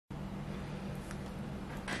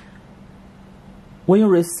When you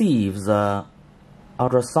receive the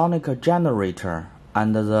ultrasonic generator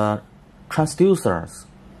and the transducers,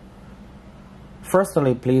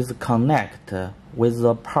 firstly, please connect with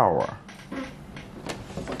the power.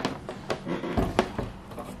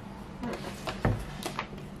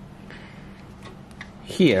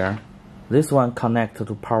 Here, this one connect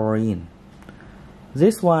to power in.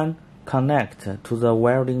 This one connect to the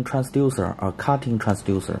welding transducer or cutting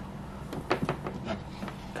transducer.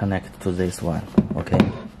 Connect to this one, okay?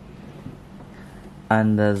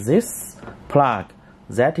 And this plug,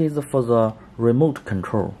 that is for the remote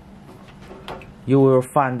control. You will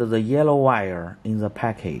find the yellow wire in the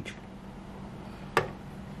package.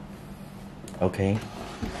 Okay.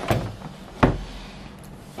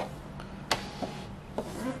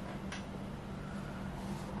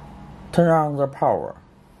 Turn on the power.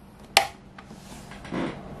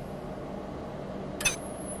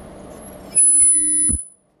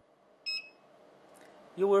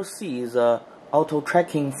 You will see the auto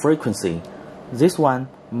tracking frequency. This one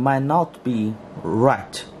might not be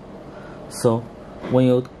right. So when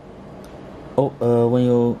you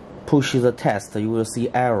push the test, you will see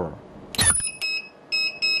error.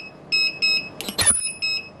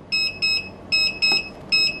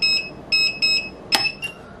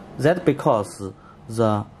 That's because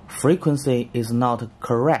the frequency is not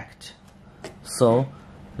correct. So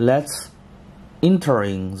let's enter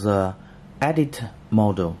in the edit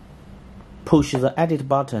mode. Push the edit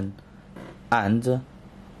button and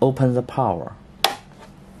open the power.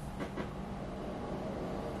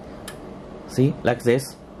 See, like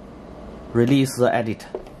this. Release the edit.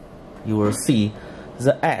 You will see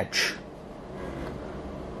the edge.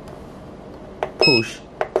 Push,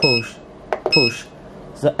 push, push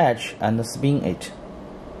the edge and spin it.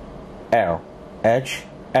 L, edge,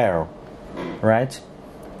 L. Right?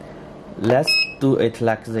 Let's do it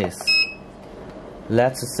like this.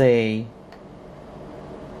 Let's say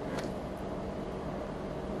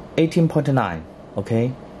 18.9,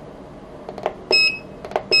 okay?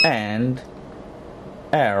 And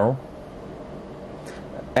L,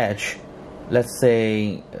 edge, let's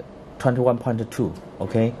say 21.2,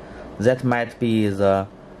 okay? That might be the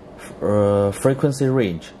frequency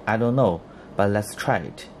range, I don't know, but let's try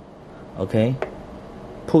it, okay?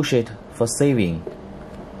 Push it for saving,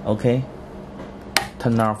 okay?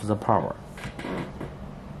 Turn off the power.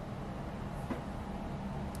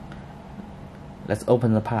 Let's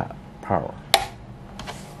open the power.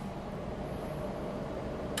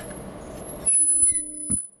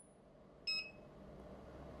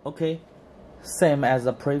 Okay, same as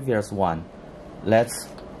the previous one. Let's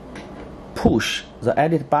push the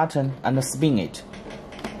edit button and spin it.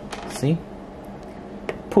 See?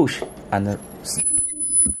 Push and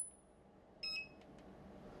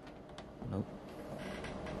no.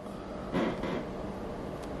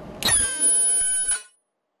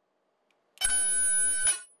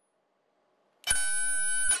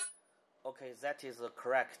 Okay, that is the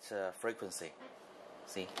correct frequency.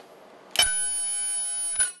 See?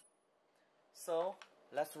 So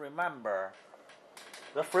let's remember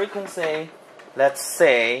the frequency. Let's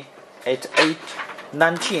say it's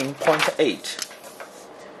 19.8.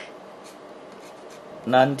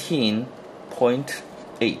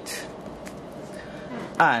 19.8.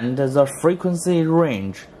 And the frequency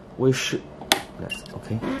range we should.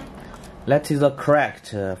 Okay. That is the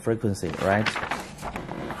correct frequency, right?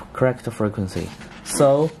 Correct frequency.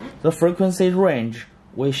 So the frequency range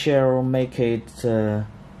we shall make it.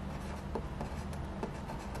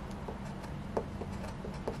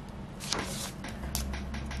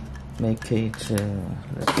 Make it,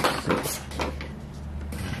 let's see.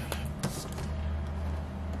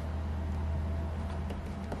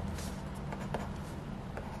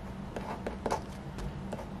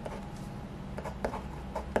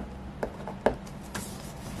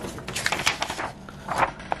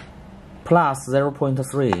 Plus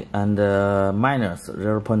 0.3 and minus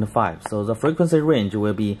 0.5. So the frequency range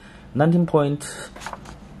will be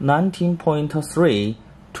 19.3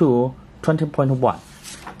 to 20.1.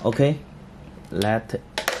 Okay,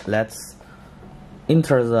 let's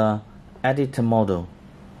enter the edit mode,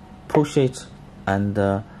 push it and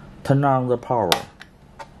turn on the power.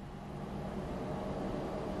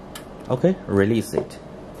 Okay, release it.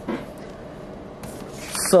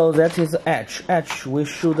 So that is edge. Edge we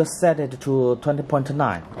should set it to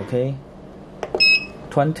 20.9. Okay,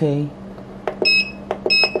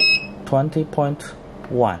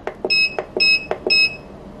 20.1.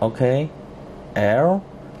 Okay, L.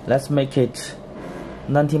 Let's make it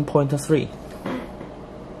 19.3.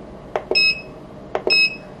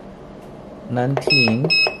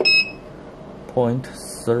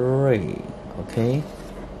 19.3. Okay,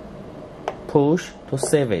 push to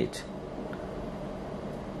save it.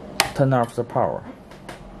 Turn off the power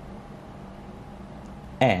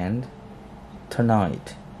and turn on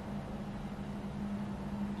it.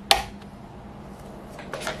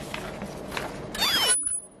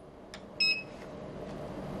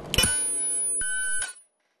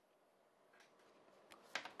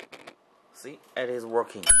 See, it is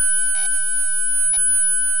working.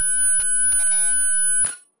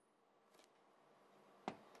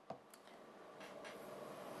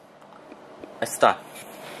 It's done.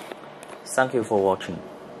 Thank you for watching.